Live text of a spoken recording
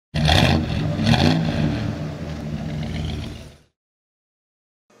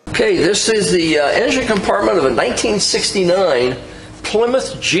Okay, this is the engine compartment of a 1969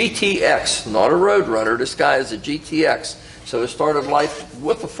 Plymouth GTX, not a Roadrunner. This guy is a GTX, so it started life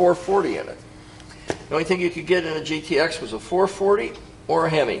with a 440 in it. The only thing you could get in a GTX was a 440 or a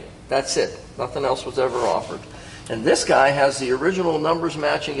Hemi. That's it. Nothing else was ever offered. And this guy has the original numbers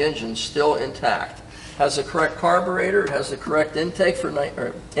matching engine still intact. Has the correct carburetor. It has the correct intake for a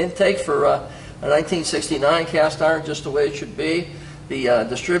 1969 cast iron, just the way it should be. The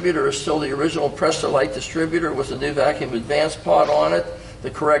distributor is still the original Presta-Lite distributor with a new vacuum advance pod on it. The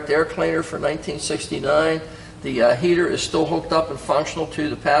correct air cleaner for 1969. The heater is still hooked up and functional to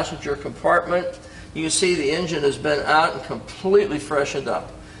the passenger compartment. You can see the engine has been out and completely freshened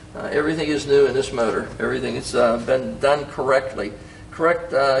up. Everything is new in this motor. Everything has been done correctly.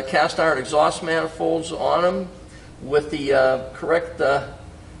 Correct cast iron exhaust manifolds on them with the correct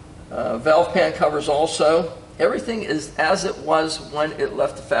valve pan covers also. Everything is as it was when it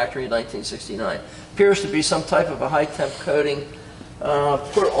left the factory in 1969. Appears to be some type of a high temp coating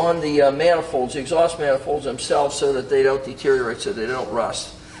put on the manifolds, the exhaust manifolds themselves, so that they don't deteriorate, so they don't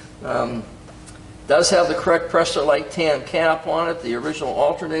rust. Does have the correct Presta-Lite tan cap on it, the original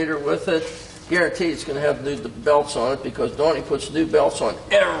alternator with it. Guaranteed it's going to have new belts on it because Donnie puts new belts on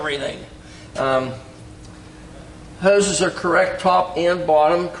everything. Hoses are correct top and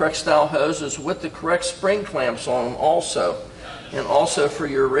bottom, correct style hoses with the correct spring clamps on them also. And also for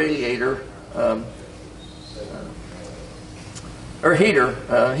your radiator or heater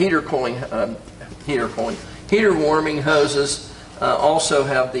warming hoses also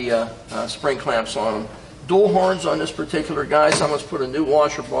have the spring clamps on them. Dual horns on this particular guy. Someone's put a new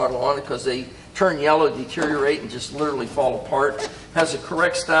washer bottle on it because they turn yellow, deteriorate, and just literally fall apart. Has the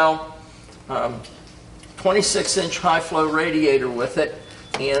correct style 26-inch high-flow radiator with it,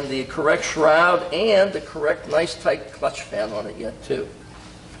 and the correct shroud, and the correct nice tight clutch fan on it yet too.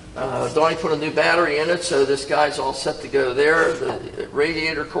 Donnie put a new battery in it, so this guy's all set to go there. The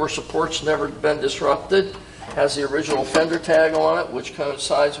radiator core support's never been disrupted. Has the original fender tag on it, which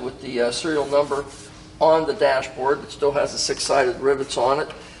coincides with the serial number on the dashboard. It still has the 6-sided rivets on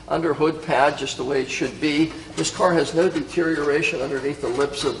it. Under hood pad, just the way it should be. This car has no deterioration underneath the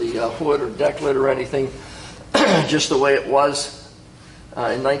lips of the hood or deck lid or anything, just the way it was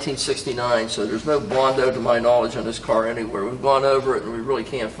in 1969. So there's no Bondo, to my knowledge, on this car anywhere. We've gone over it and we really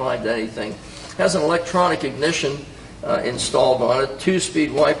can't find anything. It has an electronic ignition installed on it,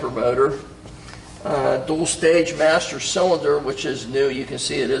 2-speed wiper motor, dual stage master cylinder, which is new. You can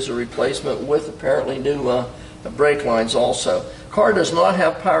see it is a replacement with apparently new brake lines also. Car does not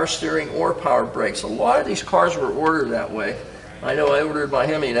have power steering or power brakes. A lot of these cars were ordered that way. I know I ordered my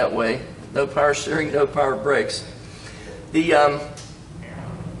Hemi that way. No power steering, no power brakes. The I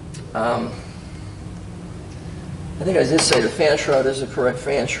think I did say the fan shroud is the correct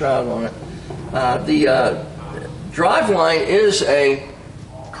fan shroud on it. The drive line is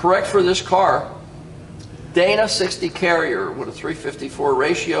correct for this car. Dana 60 Carrier with a 354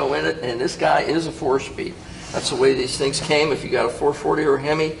 ratio in it, and this guy is a 4-speed. That's the way these things came. If you got a 440 or a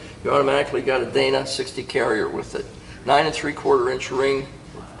Hemi, you automatically got a Dana 60 Carrier with it. 9 3/4-inch ring,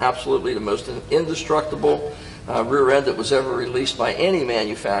 absolutely the most indestructible rear end that was ever released by any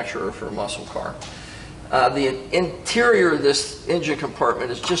manufacturer for a muscle car. The interior of this engine compartment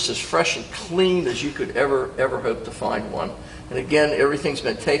is just as fresh and clean as you could ever hope to find one. And again, everything's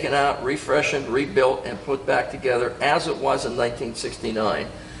been taken out, refreshened, rebuilt, and put back together as it was in 1969.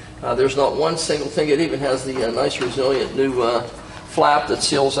 There's not one single thing. It even has the nice resilient new flap that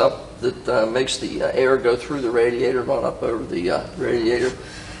seals up, that makes the air go through the radiator, not up over the radiator.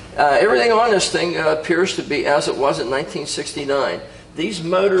 Everything on this thing appears to be as it was in 1969. These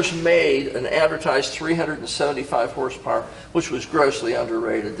motors made an advertised 375 horsepower, which was grossly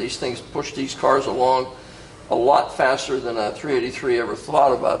underrated. These things pushed these cars along a lot faster than a 383 ever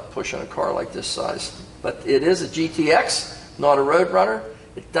thought about pushing a car like this size. But it is a GTX, not a Roadrunner.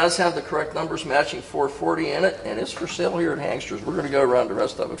 It does have the correct numbers matching 440 in it, and it's for sale here at Hangsters. We're going to go around the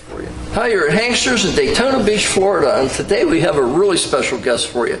rest of it for you. Hi, you're at Hangsters in Daytona Beach, Florida, and today we have a really special guest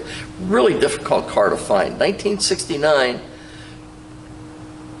for you. Really difficult car to find. 1969,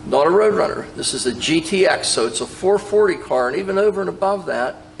 not a Roadrunner. This is a GTX, so it's a 440 car, and even over and above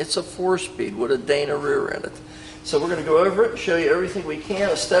that, it's a 4-speed with a Dana rear in it. So we're going to go over it and show you everything we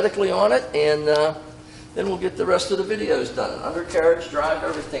can aesthetically on it, and then we'll get the rest of the videos done. Undercarriage, drive,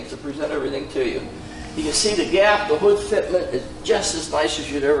 everything, to present everything to you. You can see the gap, the hood fitment is just as nice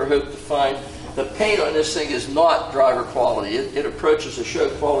as you'd ever hope to find. The paint on this thing is not driver quality. It approaches a show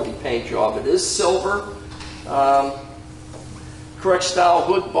quality paint job. It is silver. Correct style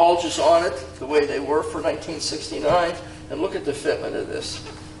hood bulges on it, the way they were for 1969. And look at the fitment of this.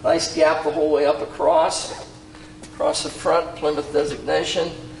 Nice gap the whole way up across the front, Plymouth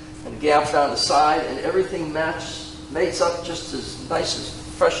designation, and gap down the side, and everything mates up just as nice, as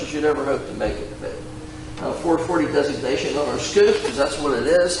fresh as you'd ever hope to make it fit. 440 designation on our scoop, because that's what it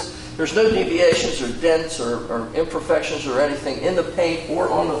is. There's no deviations or dents or imperfections or anything in the paint or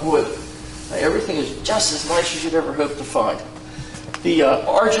on the hood. Everything is just as nice as you'd ever hope to find. The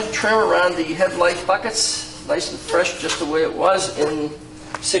argent trim around the headlight buckets, nice and fresh, just the way it was in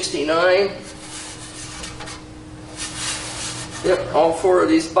 '69. Yep, all four of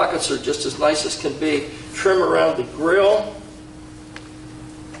these buckets are just as nice as can be. Trim around the grill.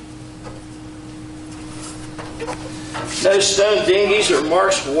 No stone dinghies or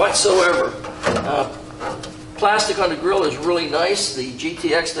marks whatsoever. Plastic on the grill is really nice. The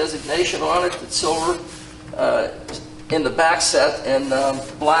GTX designation on it, it's silver in the back set, and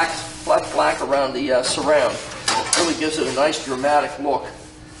flat black around the surround. It really gives it a nice dramatic look.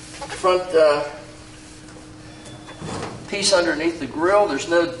 Front piece underneath the grill, there's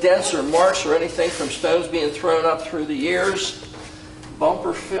no dents or marks or anything from stones being thrown up through the years.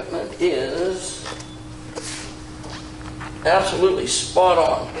 Bumper fitment is absolutely spot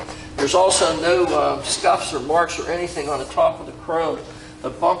on. There's also no scuffs or marks or anything on the top of the chrome. The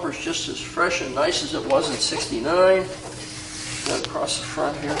bumper's just as fresh and nice as it was in '69. Go across the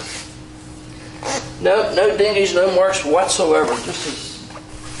front here. No dinghies, no marks whatsoever. Just as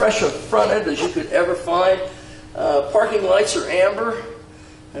fresh a front end as you could ever find. Parking lights are amber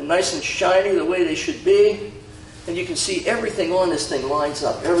and nice and shiny the way they should be. And you can see everything on this thing lines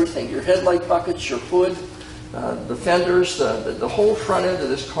up. Everything. Your headlight buckets, your hood, the fenders, the whole front end of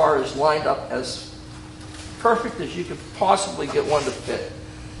this car is lined up as perfect as you could possibly get one to fit.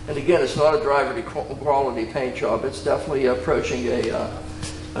 And again, it's not a driver quality paint job. It's definitely approaching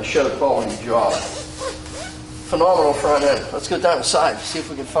a show quality job. Phenomenal front end. Let's go down the side, see if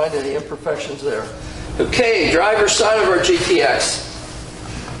we can find any imperfections there. Okay, driver's side of our GTX.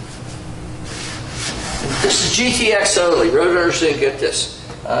 This is GTX only. Roadrunners didn't get this.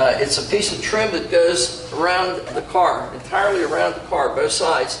 It's a piece of trim that goes around the car, entirely around the car, both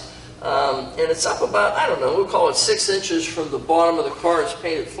sides. And it's up about, I don't know, we'll call it 6 inches from the bottom of the car. It's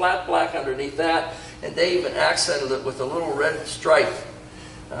painted flat black underneath that, and they even accented it with a little red stripe.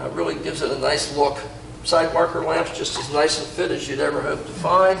 Really gives it a nice look. Side marker lamps just as nice and fit as you'd ever hope to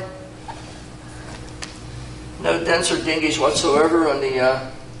find. No dents or dinghies whatsoever on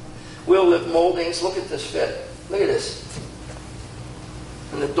the wheel lip moldings. Look at this fit. Look at this.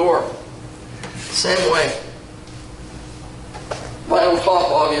 And the door, same way. Vinyl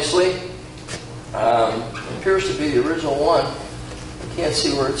top, obviously. Appears to be the original one. I can't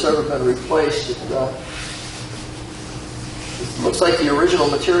see where it's ever been replaced. It looks like the original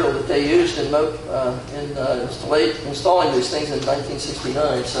material that they used in installing these things in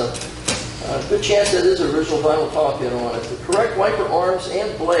 1969. So, good chance that is original vinyl top in on it. The correct wiper arms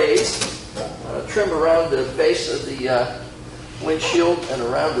and blades. Trim around the base of the windshield and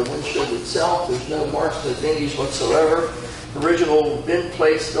around the windshield itself. There's no marks, no dinghies whatsoever. Original bin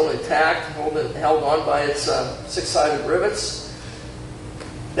plate still intact, held on by its 6-sided rivets.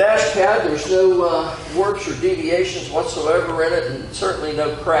 Dash pad, there's no warps or deviations whatsoever in it, and certainly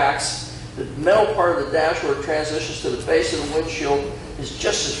no cracks. The metal part of the dash where it transitions to the base of the windshield is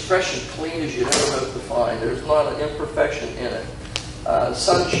just as fresh and clean as you'd ever hope to find. There's not an imperfection in it.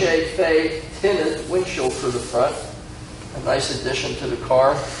 Sunshade fade tinted windshield for the front. A nice addition to the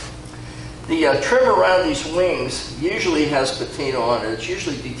car. The trim around these wings usually has patina on it. It's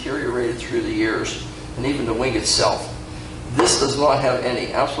usually deteriorated through the years, and even the wing itself. This does not have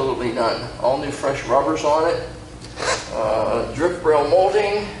any, absolutely none. All new fresh rubbers on it. Drip rail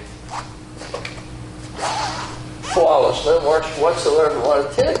molding. Flawless, no marks whatsoever. A lot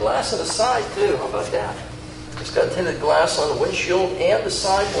of tinted glass on the side too. How about that? It's got tinted glass on the windshield and the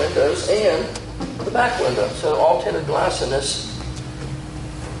side windows and the back window. So all tinted glass in this.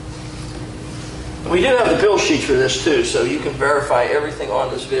 We do have the build sheet for this too, so you can verify everything on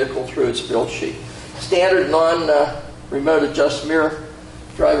this vehicle through its build sheet. Standard non-remote adjust mirror,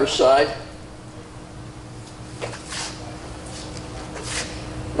 driver's side.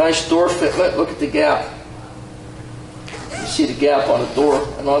 Nice door fitment. Look at the gap. You see the gap on the door,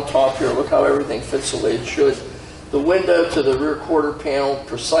 and on top here, look how everything fits the way it should. The window to the rear quarter panel,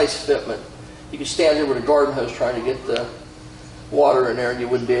 precise fitment. You can stand here with a garden hose trying to get the water in there and you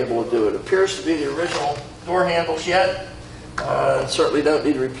wouldn't be able to do it. Appears to be the original door handles yet. Certainly don't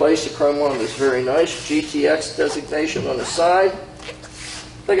need to replace. The chrome on them is very nice. GTX designation on the side.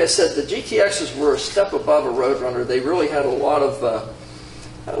 Like I said, the GTXs were a step above a Roadrunner. They really had a lot of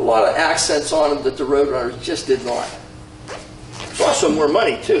accents on them that the Roadrunners just did not. Exhaust also more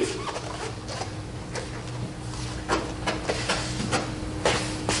money too.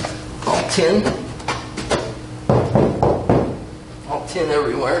 All tin. All tin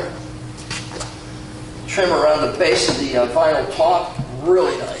everywhere. Trim around the base of the vinyl top,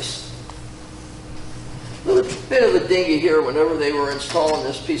 really nice. A little bit of a dingy here whenever they were installing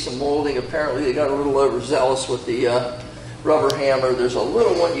this piece of molding. Apparently they got a little overzealous with the rubber hammer. There's a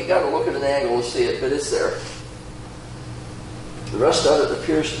little one, you got to look at an angle to see it, but it's there. The rest of it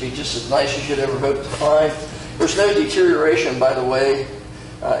appears to be just as nice as you'd ever hope to find. There's no deterioration, by the way,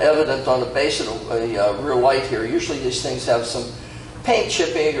 evident on the base of the rear light here. Usually these things have some paint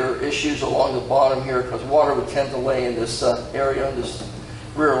chipping or issues along the bottom here because water would tend to lay in this area on this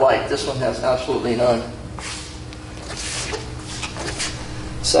rear light. This one has absolutely none.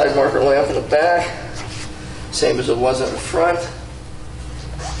 Side marker lamp in the back, same as it was in the front.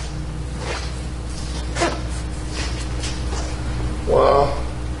 Wow.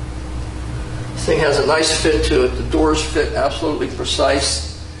 This thing has a nice fit to it. The doors fit absolutely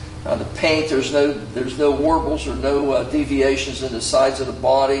precise. The paint, there's no warbles or no deviations in the sides of the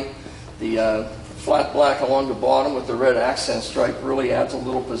body. The flat black along the bottom with the red accent stripe really adds a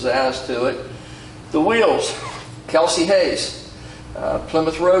little pizzazz to it. The wheels, Kelsey Hayes,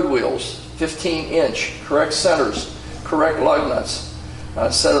 Plymouth Road wheels, 15-inch, correct centers, correct lug nuts,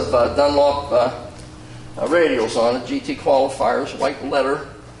 a set of Dunlop radials on it, GT qualifiers, white leather.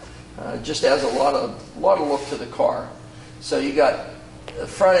 Just adds a lot of look to the car. So you got the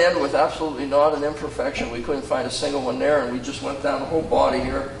front end with absolutely not an imperfection. We couldn't find a single one there, and we just went down the whole body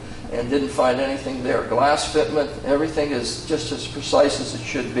here and didn't find anything there. Glass fitment, everything is just as precise as it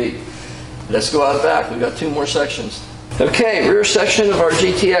should be. Let's go out back. We've got two more sections. Okay, rear section of our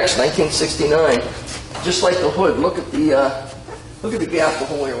GTX 1969. Just like the hood, look at the gap the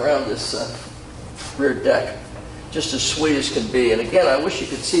whole way around this rear deck. Just as sweet as can be. And again, I wish you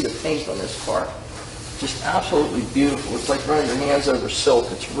could see the paint on this car. Just absolutely beautiful. It's like running your hands over silk.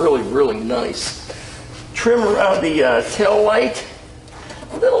 It's really, really nice. Trim around the tail light.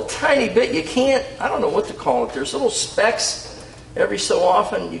 A little tiny bit. You can't, I don't know what to call it. There's little specks every so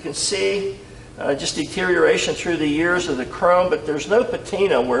often. You can see just deterioration through the years of the chrome, but there's no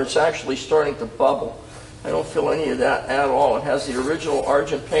patina where it's actually starting to bubble. I don't feel any of that at all. It has the original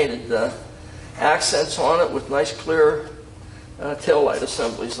argent painted accents on it with nice clear tail light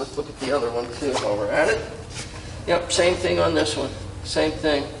assemblies. Let's look at the other one too while we're at it. Yep, same thing on this one. Same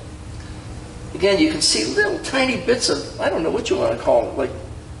thing. Again, you can see little tiny bits of, I don't know what you want to call it, like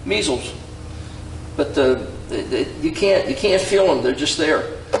measles. But you can't feel them. They're just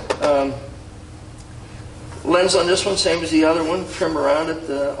there. Lens on this one, same as the other one. Trim around it,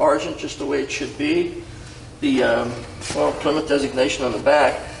 the argent, just the way it should be. The Plymouth designation on the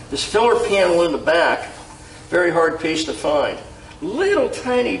back. This filler panel in the back, very hard piece to find. Little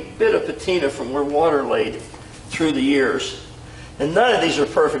tiny bit of patina from where water laid through the years. And none of these are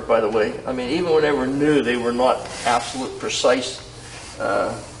perfect, by the way. I mean, even when they were new, they were not absolute precise,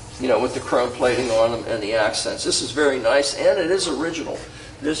 with the chrome plating on them and the accents. This is very nice, and it is original.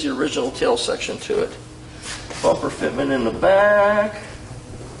 It is the original tail section to it. Bumper fitment in the back.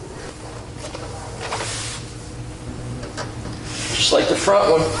 Just like the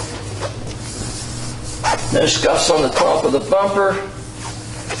front one. No scuffs on the top of the bumper.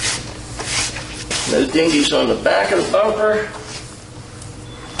 No dingies on the back of the bumper.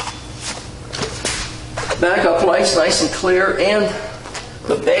 Backup lights nice and clear, and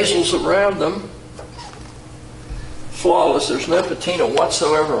the bezels around them flawless. There's no patina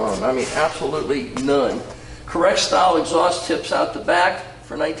whatsoever on them. I mean, absolutely none. Correct style exhaust tips out the back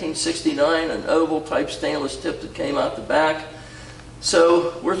for 1969, an oval type stainless tip that came out the back.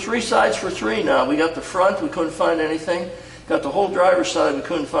 So we're three sides for three now. We got the front, we couldn't find anything. Got the whole driver's side, we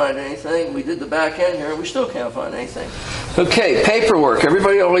couldn't find anything. We did the back end here, and we still can't find anything. Okay, paperwork.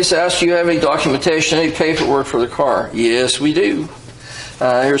 Everybody always asks, do you have any documentation, any paperwork for the car? Yes, we do.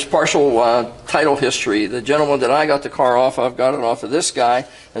 Here's partial title history. The gentleman that I got the car off of got it off of this guy.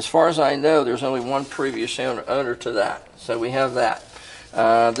 As far as I know, there's only one previous owner to that. So we have that.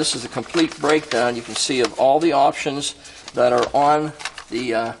 This is a complete breakdown, you can see, of all the options that are on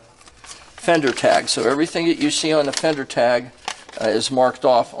the fender tag. So everything that you see on the fender tag is marked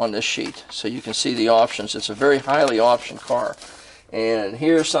off on this sheet. So you can see the options. It's a very highly optioned car. And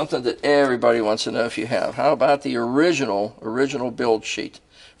here's something that everybody wants to know if you have. How about the original build sheet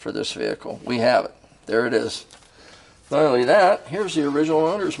for this vehicle? We have it. There it is. Not only that, here's the original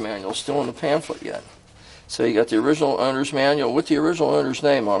owner's manual, still in the pamphlet yet. So you got the original owner's manual with the original owner's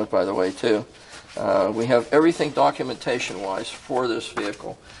name on it, by the way, too. We have everything documentation-wise for this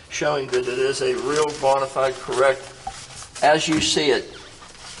vehicle, showing that it is a real bona fide, correct as you see it.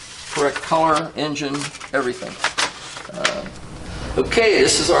 Correct color, engine, everything. Okay,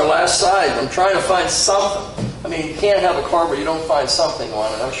 this is our last side. I'm trying to find something. I mean, you can't have a car where you don't find something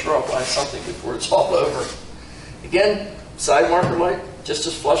on it. I'm sure I'll find something before it's all over. Again, side marker light, just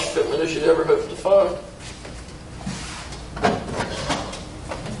as flush fitment as you'd ever hope to find.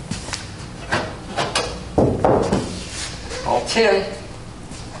 All tin.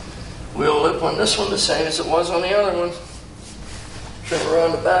 Wheel lip on this one, the same as it was on the other one. Trim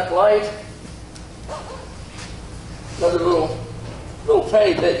around the back light. Another little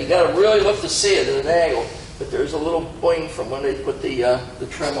tiny bit. You got to really look to see it at an angle. But there's a little boing from when they put the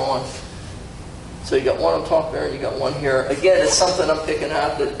trim on. So you got one on top there, and you got one here. Again, it's something I'm picking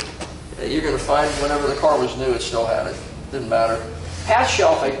out that you're going to find whenever the car was new, it still had it. Didn't matter. Hatch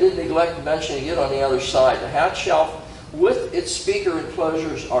shelf, I did neglect to mention it on the other side. The hatch shelf with its speaker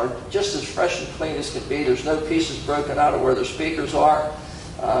enclosures are just as fresh and clean as can be. There's no pieces broken out of where the speakers are.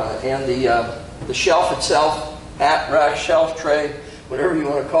 And the shelf itself, hat, rack, shelf, tray, whatever you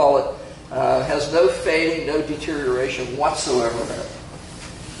want to call it, has no fading, no deterioration whatsoever in it.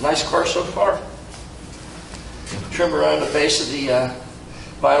 Nice car so far. Trim around the base of the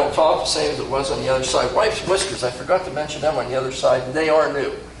vinyl top, the same as it was on the other side. Wipes, whiskers, I forgot to mention them on the other side. They are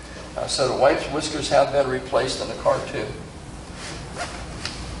new. So the wipes, whiskers have been replaced in the car too.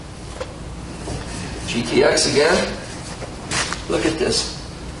 GTX again. Look at this.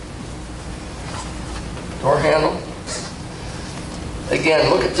 Door handle. Again,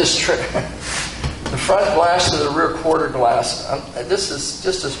 look at this trim. The front glass to the rear quarter glass. This is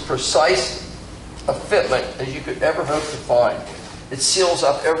just as precise a fitment as you could ever hope to find. It seals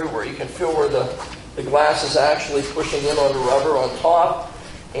up everywhere. You can feel where the glass is actually pushing in on the rubber on top,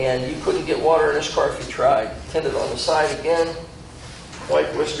 and you couldn't get water in this car if you tried. Tinted on the side again.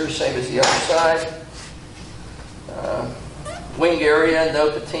 White whiskers, same as the other side. Wing area, no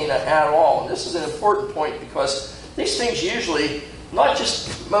patina at all. And this is an important point because these things usually, not just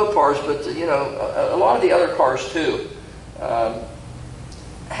Mopars, but a lot of the other cars too,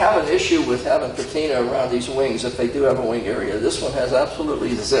 have an issue with having patina around these wings if they do have a wing area. This one has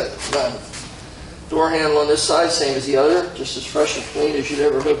absolutely zip, none. Door handle on this side, same as the other, just as fresh and clean as you'd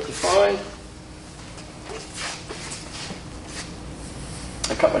ever hope to find.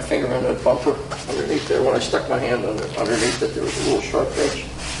 I cut my finger on that bumper underneath there. When I stuck my hand underneath it, there was a little sharp edge.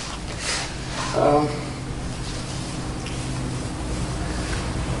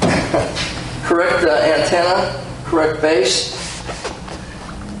 Correct antenna, correct base.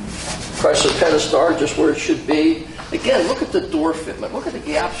 Chrysler Pentastar, just where it should be. Again, look at the door fitment. Look at the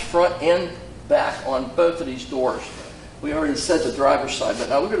gaps front and back on both of these doors. We already said the driver's side, but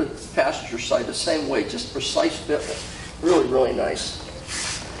now look at the passenger side the same way, just precise fitment. Really, really nice.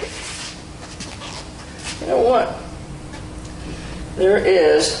 You know what? There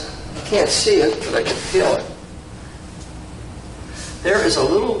is, you can't see it, but I can feel it. There is a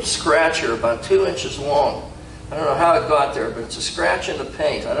little scratch here about 2 inches long. I don't know how it got there, but it's a scratch in the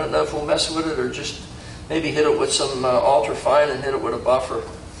paint. I don't know if we'll mess with it or just maybe hit it with some ultra fine and hit it with a buffer.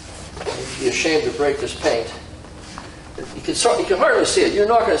 You'd be ashamed to break this paint. You can hardly see it. You're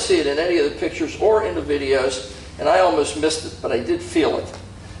not going to see it in any of the pictures or in the videos, and I almost missed it, but I did feel it.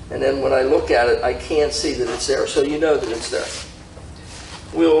 And then when I look at it, I can see that it's there, so you know that it's there.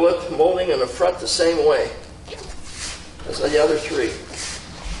 Wheel lip molding in the front the same way as the other three.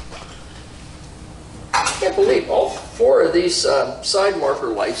 I can't believe all 4 of these side marker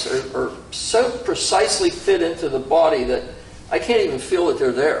lights are so precisely fit into the body that I can't even feel that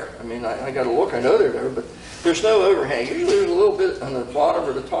they're there. I mean, I got to look. I know they're there, but there's no overhang. Usually there's a little bit on the bottom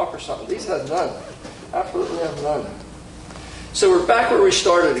or the top or something. These have none. Absolutely have none. So we're back where we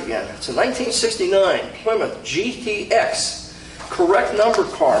started again. It's a 1969 Plymouth GTX, correct number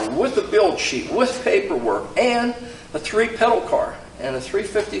car with a build sheet, with paperwork, and a 3-pedal car, and a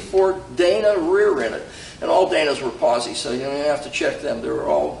 354 Dana rear in it. And all Danas were posi, so you don't even have to check them.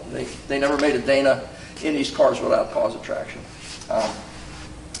 They never made a Dana in these cars without posi traction.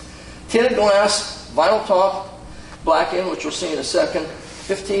 Tinted glass, vinyl top, black in, which you'll see in a second,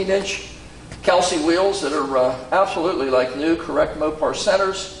 15-inch Kelsey wheels that are absolutely like new, correct Mopar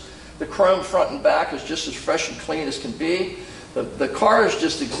centers. The chrome front and back is just as fresh and clean as can be. The car is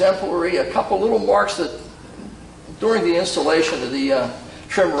just exemplary. A couple little marks that during the installation of the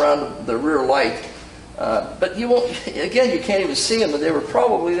trim around the rear light, but you won't. Again, you can't even see them, but they were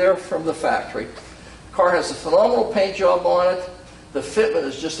probably there from the factory. The car has a phenomenal paint job on it. The fitment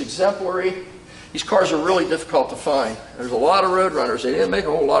is just exemplary. These cars are really difficult to find. There's a lot of road runners. They didn't make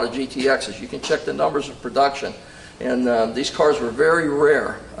a whole lot of GTXs. You can check the numbers of production. And these cars were very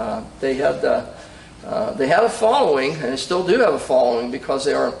rare. They had They had a following, and they still do have a following, because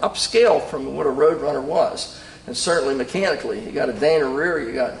they are an upscale from what a Roadrunner was, and certainly mechanically. You got a Dana rear,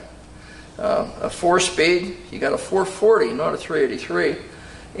 you got a 4-speed, you got a 440, not a 383,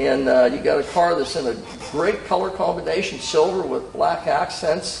 and you got a car that's in a great color combination, silver with black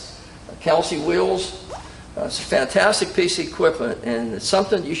accents, Kelsey wheels. It's a fantastic piece of equipment, and it's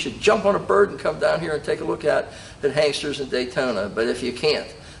something you should jump on a bird and come down here and take a look at Hanksters in Daytona, but if you can't.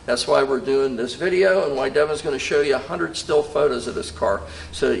 That's why we're doing this video, and why Devin's going to show you 100 still photos of this car,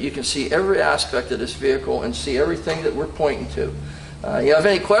 so that you can see every aspect of this vehicle and see everything that we're pointing to. You have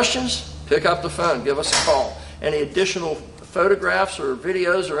any questions? Pick up the phone, give us a call. Any additional photographs or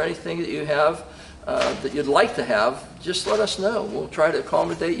videos or anything that you have that you'd like to have, just let us know. We'll try to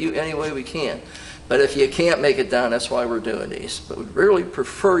accommodate you any way we can. But if you can't make it down, that's why we're doing these. But we'd really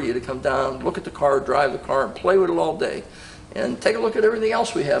prefer you to come down, look at the car, drive the car, and play with it all day. And take a look at everything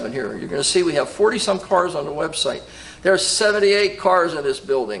else we have in here. You're going to see we have 40-some cars on the website. There are 78 cars in this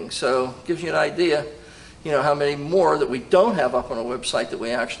building, so it gives you an idea, you know, how many more that we don't have up on the website that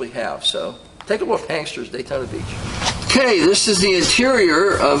we actually have. So take a look, Hanksters, Daytona Beach. Okay, this is the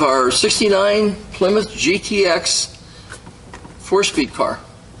interior of our 69 Plymouth GTX 4-speed car.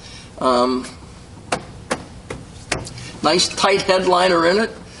 Nice tight headliner in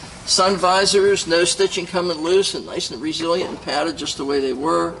it. Sun visors, no stitching coming loose, and nice and resilient and padded just the way they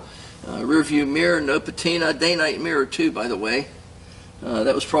were. Rear view mirror, no patina. Day-night mirror too, by the way.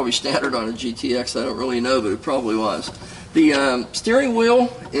 That was probably standard on a GTX. I don't really know, but it probably was. The steering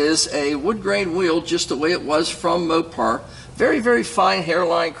wheel is a wood grain wheel, just the way it was from Mopar. Very, very fine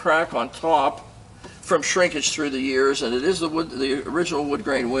hairline crack on top from shrinkage through the years, and it is the original wood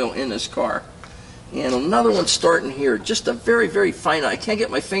grain wheel in this car. And another one starting here, just a very, very fine. I can't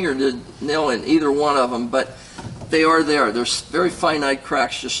get my finger to nail in either one of them, but they are there. There's very finite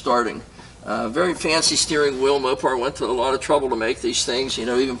cracks just starting. Very fancy steering wheel. Mopar went to a lot of trouble to make these things, you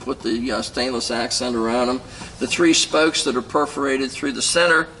know, even put the stainless accent around them. The 3 spokes that are perforated through the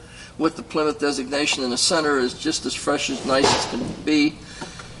center with the Plymouth designation in the center is just as fresh, as nice as can be.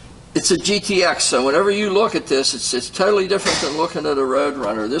 It's a GTX, so whenever you look at this, it's totally different than looking at a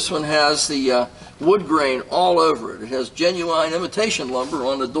Roadrunner. This one has the wood grain all over it. It has genuine imitation lumber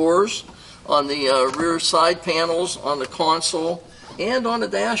on the doors, on the rear side panels, on the console, and on the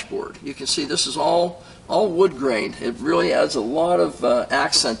dashboard. You can see this is all wood grain. It really adds a lot of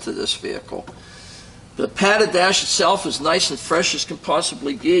accent to this vehicle. The padded dash itself is nice and fresh as can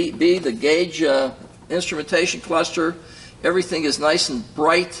possibly be. The gauge instrumentation cluster, everything is nice and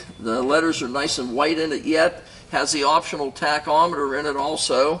bright. The letters are nice and white in it yet. Has the optional tachometer in it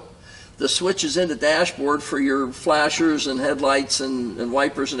also. The switches in the dashboard for your flashers and headlights and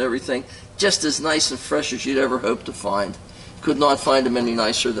wipers and everything, just as nice and fresh as you'd ever hope to find. Could not find them any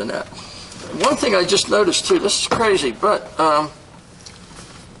nicer than that. One thing I just noticed too, this is crazy, but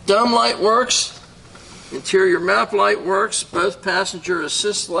dome light works, interior map light works, both passenger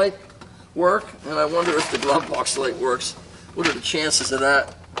assist light work, and I wonder if the glove box light works. What are the chances of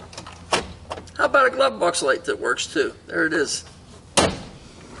that? How about a glove box light that works too? There it is.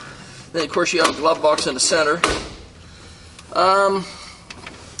 Then of course you have a glove box in the center.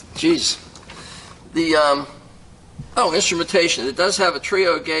 Instrumentation. It does have a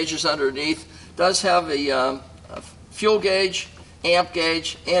trio of gauges underneath. It does have a fuel gauge, amp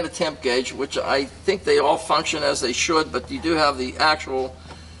gauge, and a temp gauge, which I think they all function as they should, but you do have the actual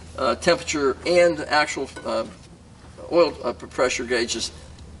temperature and actual oil pressure gauges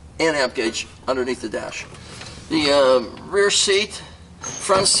and amp gauge underneath the dash. The rear seat,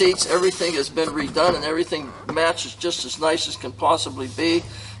 front seats, everything has been redone and everything matches just as nice as can possibly be.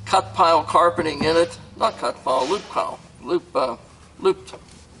 Cut pile carpeting in it, not cut pile, looped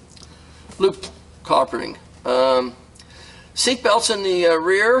carpeting. Seat belts in the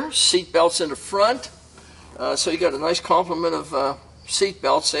rear, seat belts in the front. So you got a nice complement of seat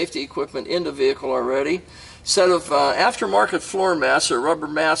belts, safety equipment in the vehicle already. Set of aftermarket floor mats, or rubber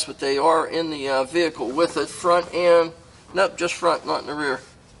mats, but they are in the vehicle with it, front and, nope, just front, not in the rear.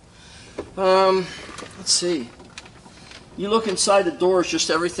 Let's see. You look inside the doors, just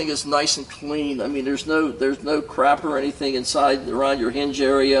everything is nice and clean. I mean, there's no crap or anything inside around your hinge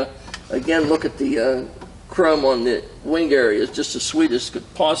area. Again, look at the chrome on the wing area. It's just as sweet as could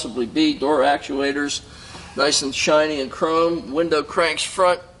possibly be. Door actuators, nice and shiny and chrome. Window cranks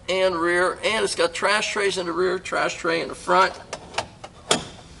front and rear, and it's got trash trays in the rear, trash tray in the front.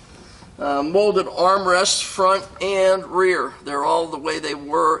 Molded armrests front and rear. They're all the way they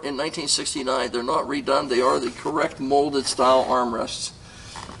were in 1969. They're not redone. They are the correct molded style armrests.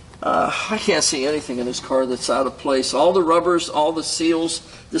 I can't see anything in this car that's out of place. All the rubbers, all the seals,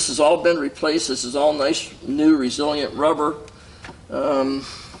 this has all been replaced. This is all nice, new, resilient rubber.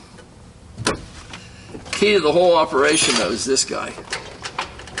 Key to the whole operation, though, is this guy.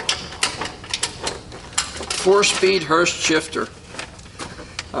 4-speed Hurst shifter.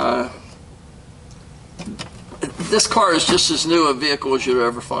 This car is just as new a vehicle as you'd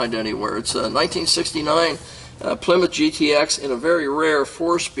ever find anywhere. It's a 1969 Plymouth GTX in a very rare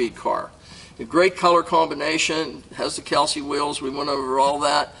 4-speed car. A great color combination, has the Kelsey wheels, we went over all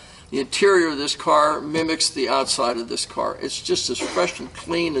that. The interior of this car mimics the outside of this car. It's just as fresh and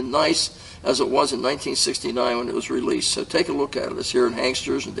clean and nice as it was in 1969 when it was released. So take a look at it. It's here in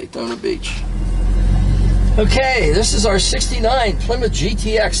Hanksters in Daytona Beach. Okay, this is our 69 Plymouth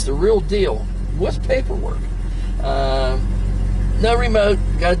GTX, the real deal, with paperwork. No remote,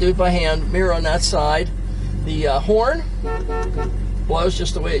 got to do it by hand. Mirror on that side. The horn blows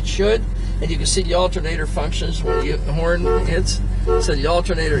just the way it should, and you can see the alternator functions when the horn hits. So the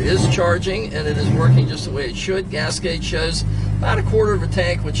alternator is charging, and it is working just the way it should. Gas gauge shows about 1/4 of a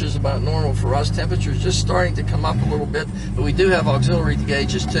tank, which is about normal for us. Temperature is just starting to come up a little bit, but we do have auxiliary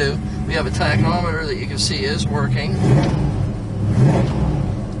gauges too. We have a tachometer that you can see is working.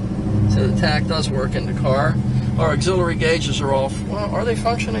 So the tach does work in the car. Our auxiliary gauges are off. Well, are they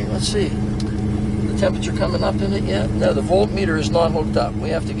functioning? Let's see. The temperature coming up in it yet? No, the voltmeter is not hooked up. We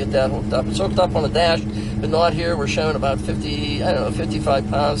have to get that hooked up. It's hooked up on the dash, but not here. We're showing about 55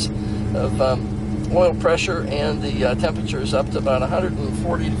 pounds of oil pressure, and the temperature is up to about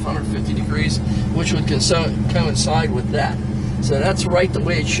 140 to 150 degrees, which would coincide with that. So that's right the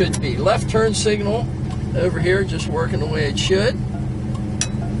way it should be. Left turn signal over here, just working the way it should.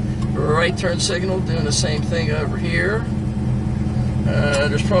 Right turn signal, doing the same thing over here.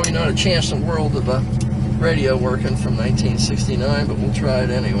 There's probably not a chance in the world of a radio working from 1969, but we'll try it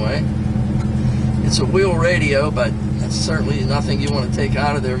anyway. It's a wheel radio, but that's certainly nothing you want to take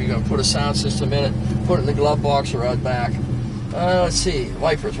out of there. You're going to put a sound system in it, put it in the glove box or out back. Let's see,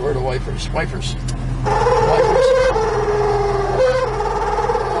 wipers, where are the wipers? Wipers.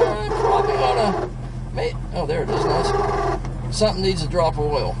 Probably ought to, oh, there it is, nice. Something needs a drop of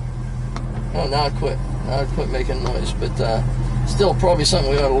oil. Oh, now it quit. Now it quit making noise, but still probably something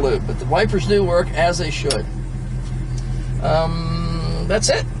we ought to lube. But the wipers do work as they should. That's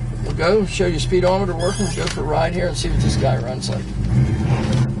it. We'll go show you speedometer working. We'll go for a ride here and see what this guy runs like.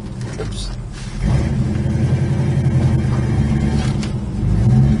 Oops.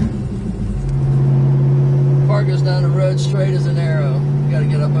 Car goes down the road straight as an arrow. You got to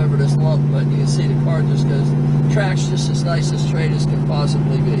get up over this lump, but you can see the car just goes, tracks just as nice and straight as can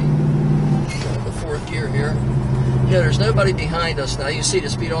possibly be. The fourth gear here. You know, there's nobody behind us now. You see the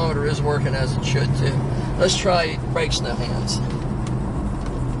speedometer is working as it should too. Let's try brakes, no hands.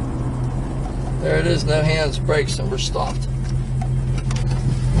 There it is, no hands, brakes, and we're stopped.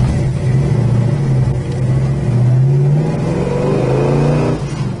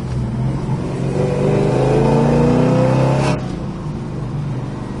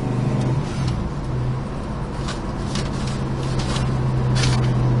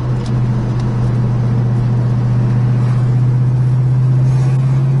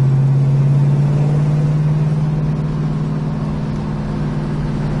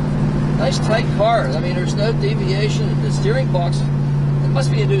 Nice tight car. I mean, there's no deviation. The steering box, it must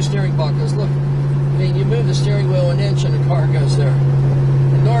be a new steering box, because look, I mean, you move the steering wheel an inch and the car goes there.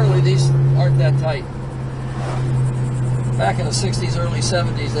 And normally these aren't that tight. Back in the 60s, early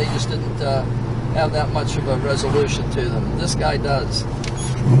 70s, they just didn't have that much of a resolution to them. This guy does.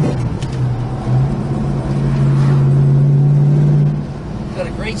 Got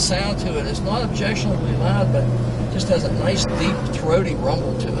a great sound to it. It's not objectionably loud, but just has a nice, deep, throaty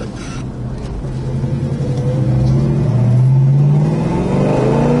rumble to it.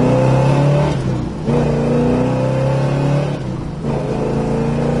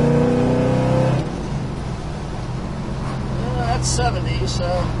 That's 70, so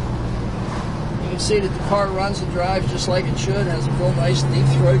you can see that the car runs and drives just like it should. Has a real nice,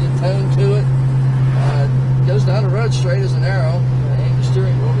 deep-throated tone to it. Goes down the road straight as an arrow. Aim the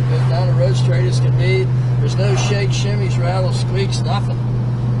steering wheel, it goes down the road straight as can be. There's no shakes, shimmies, rattles, squeaks, nothing.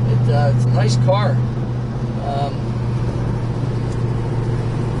 It's a nice car.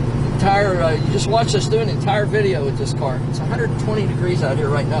 You just watched us do an entire video with this car. It's 120 degrees out here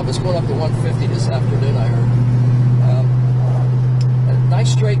right now, but it's going up to 150 this afternoon, I heard. A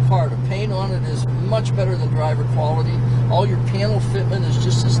nice straight car. The paint on it is much better than driver quality. All your panel fitment is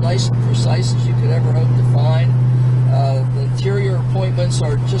just as nice and precise as you could ever hope to find. The interior appointments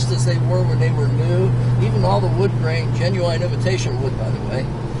are just as they were when they were new. Even all the wood grain, genuine imitation wood, by the way.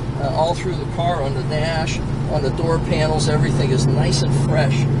 all through the car, on the dash, on the door panels. Everything is nice and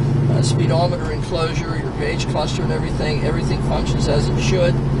fresh. Speedometer enclosure, your gauge cluster and everything functions as it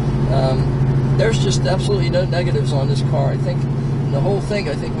should. There's just absolutely no negatives on this car. I think the whole thing,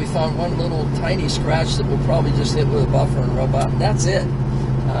 I think we found one little tiny scratch that we'll probably just hit with a buffer and rub out, and that's it.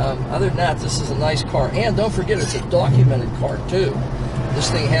 Other than that, this is a nice car. And don't forget, it's a documented car too. This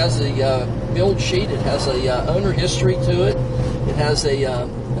thing has a build sheet. It has a owner history to it. It has a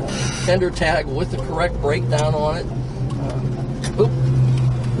fender tag with the correct breakdown on it. Oop.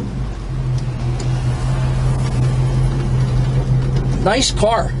 Nice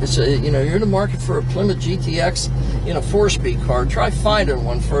car. It's a, you know, you're in the market for a Plymouth GTX in a 4-speed car. Try finding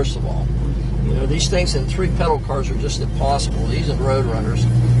one first of all. You know, these things in 3-pedal cars are just impossible. These and road runners.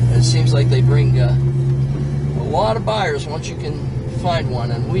 And it seems like they bring a lot of buyers once you can find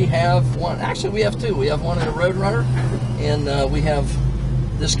one. And we have one. Actually, we have two. We have one in a road runner, and we have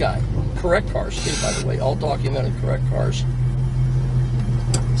this guy. Correct cars too, by the way. All documented correct cars.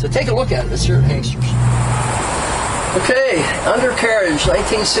 So take a look at it. It's here at Hanksters. Okay, undercarriage,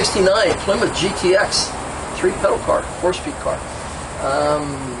 1969 Plymouth GTX, 3-pedal car, 4-speed car.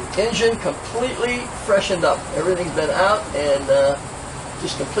 Engine completely freshened up. Everything's been out and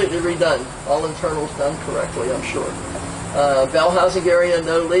just completely redone. All internals done correctly, I'm sure. Bell housing area,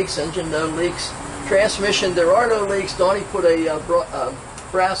 no leaks. Engine, no leaks. Transmission, there are no leaks. Donnie put a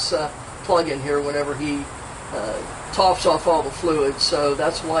brass plug in here whenever he tops off all the fluid, so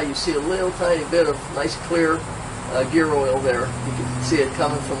that's why you see a little tiny bit of nice clear gear oil there. You can see it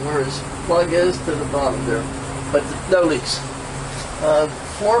coming from where his plug is to the bottom there, but no leaks.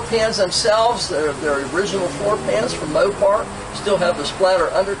 Floor pans themselves, they're original floor pans from Mopar. Still have the splatter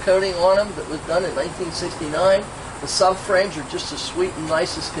undercoating on them that was done in 1969. The subframes are just as sweet and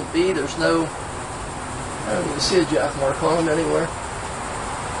nice as can be. There's no, I don't even see a jack mark on them anywhere.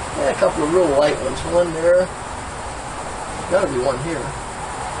 Yeah, a couple of real light ones. One there. Got to be one here.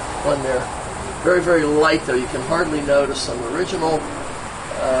 One there. Very, very light though. You can hardly notice them. Original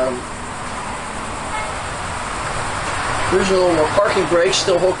parking brakes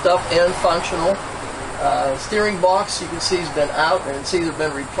still hooked up and functional. Steering box, you can see, has been out and it's either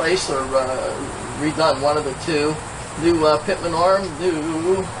been replaced or redone, one of the two. New pitman arm,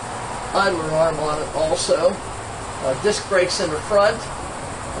 new idler arm on it also. Disc brakes in the front.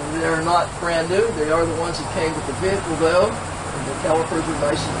 They're not brand new. They are the ones that came with the vehicle though. And the calipers are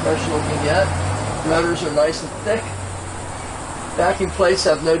nice and fresh looking yet. Rotors are nice and thick. Backing plates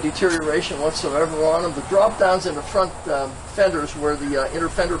have no deterioration whatsoever on them. The drop downs in the front fenders where the inner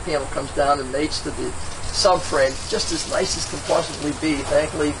fender panel comes down and mates to the subframe, just as nice as can possibly be.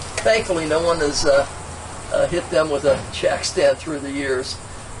 Thankfully no one has hit them with a jack stand through the years.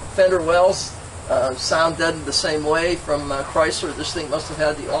 Fender wells, sound deadened the same way from Chrysler. This thing must have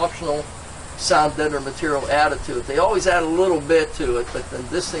had the optional sound deadener material added to it. They always add a little bit to it, but then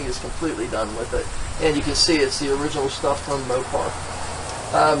this thing is completely done with it. And you can see it's the original stuff from Mopar.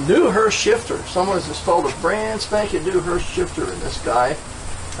 New Hurst shifter. Someone has installed a brand spanking new Hurst shifter in this guy.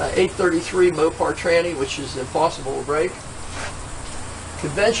 833 Mopar tranny, which is impossible to break.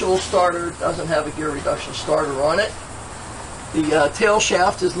 Conventional starter, doesn't have a gear reduction starter on it. The tail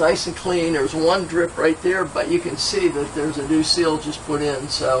shaft is nice and clean. There's one drip right there, but you can see that there's a new seal just put in.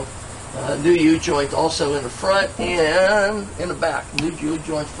 So new U-joint also in the front and in the back. New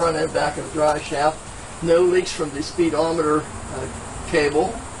U-joint front and back of the drive shaft. No leaks from the speedometer cable.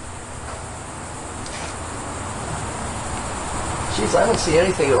 Geez, I don't see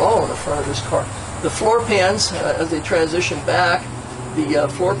anything at all in the front of this car. The floor pans, as they transition back, the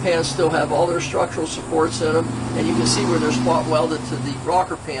floor pans still have all their structural supports in them, and you can see where they're spot welded to the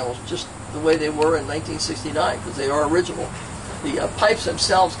rocker panels, just the way they were in 1969, because they are original. The pipes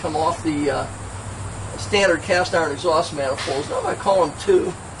themselves come off the standard cast iron exhaust manifolds. Now I'm going to call them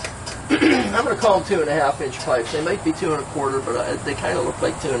two. I'm going to call them 2.5 inch pipes. They might be 2 1/4, but they kind of look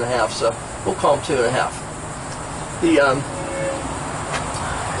like 2.5, so we'll call them 2.5. The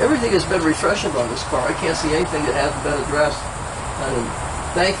everything has been refreshened on this car. I can't see anything that hasn't been addressed. And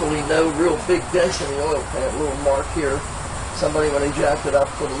thankfully, no real big dents in the oil pan. A little mark here. Somebody, when they jacked it up,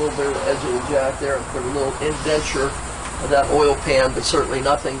 put a little bit of the edge of the jack there and put a little indenture of that oil pan, but certainly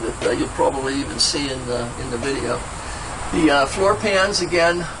nothing that you'll probably even see in the video. The floor pans,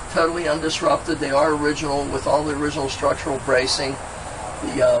 again, totally undisrupted. They are original with all the original structural bracing.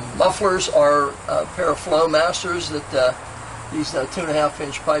 The mufflers are a pair of Flow Masters that these 2.5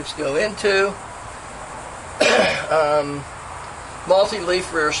 inch pipes go into.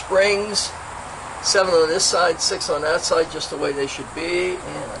 Multi-leaf rear springs, 7 on this side, 6 on that side, just the way they should be.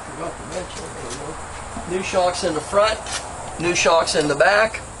 And I forgot to mention, new shocks in the front, new shocks in the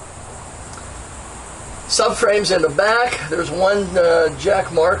back. Subframes in the back. There's one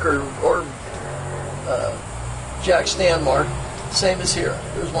jack mark or jack stand mark, same as here.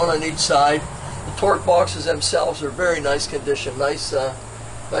 There's one on each side. The torque boxes themselves are very nice condition. Nice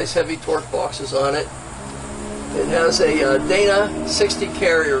heavy torque boxes on it. It has a Dana 60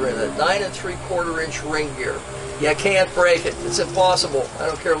 carrier in it, 9 3/4 inch ring gear. You can't break it. It's impossible. I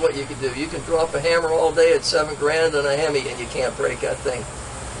don't care what you can do. You can drop a hammer all day at $7 grand on a Hemi and you can't break that thing.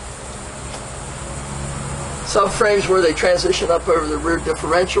 Subframes where they transition up over the rear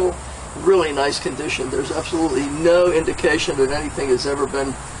differential, really nice condition. There's absolutely no indication that anything has ever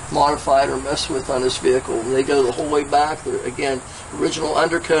been modified or messed with on this vehicle. They go the whole way back. They're, again, original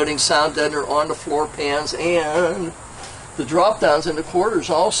undercoating, sound deadener on the floor pans, and the drop downs in the quarters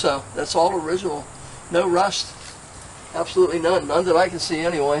also. That's all original. No rust. Absolutely none. None that I can see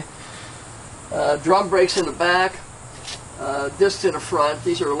anyway. Drum brakes in the back. Discs in the front.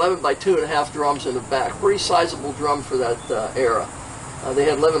 These are 11 by 2.5 drums in the back. Pretty sizable drum for that era. They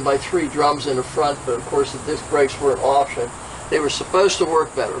had 11 by 3 drums in the front, but of course the disc brakes were an option. They were supposed to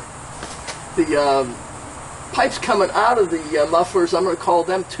work better. The pipes coming out of the mufflers, I'm going to call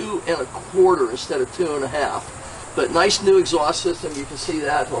them 2 1/4 instead of 2.5. But nice new exhaust system. You can see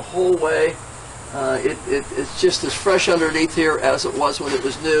that the whole way. It's just as fresh underneath here as it was when it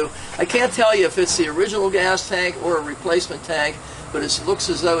was new. I can't tell you if it's the original gas tank or a replacement tank, but it looks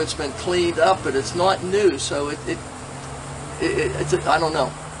as though it's been cleaned up, but it's not new, so I don't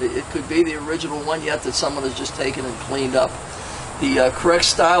know. It could be the original one yet that someone has just taken and cleaned up. The correct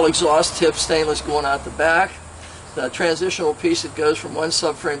style exhaust tip stainless going out the back. The transitional piece that goes from one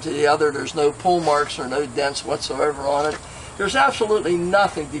subframe to the other, there's no pull marks or no dents whatsoever on it. There's absolutely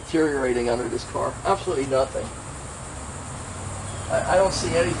nothing deteriorating under this car. Absolutely nothing. I don't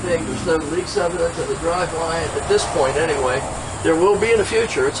see anything. There's no leaks evident in the drive line at this point anyway. There will be in the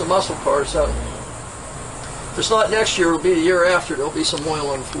future. It's a muscle car, so if it's not next year, it'll be the year after. There'll be some oil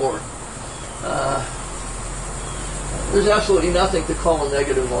on the floor. There's absolutely nothing to call a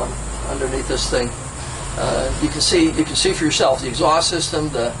negative on underneath this thing. You can see for yourself the exhaust system,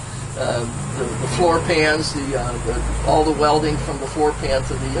 the floor pans, all the welding from the floor pan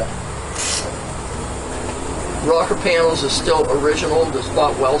to the rocker panels is still original. The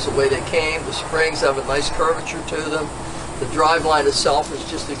spot welds the way they came. The springs have a nice curvature to them. The drive line itself is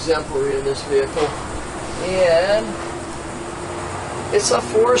just exemplary in this vehicle. And it's a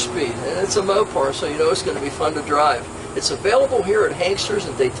 4-speed, and it's a Mopar, so you know it's going to be fun to drive. It's available here at Hanksters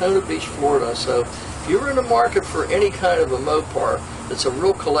in Daytona Beach, Florida, so if you're in the market for any kind of a Mopar that's a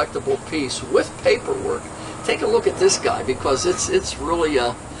real collectible piece with paperwork, take a look at this guy, because it's really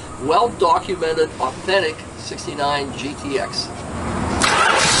a well-documented, authentic 69 GTX.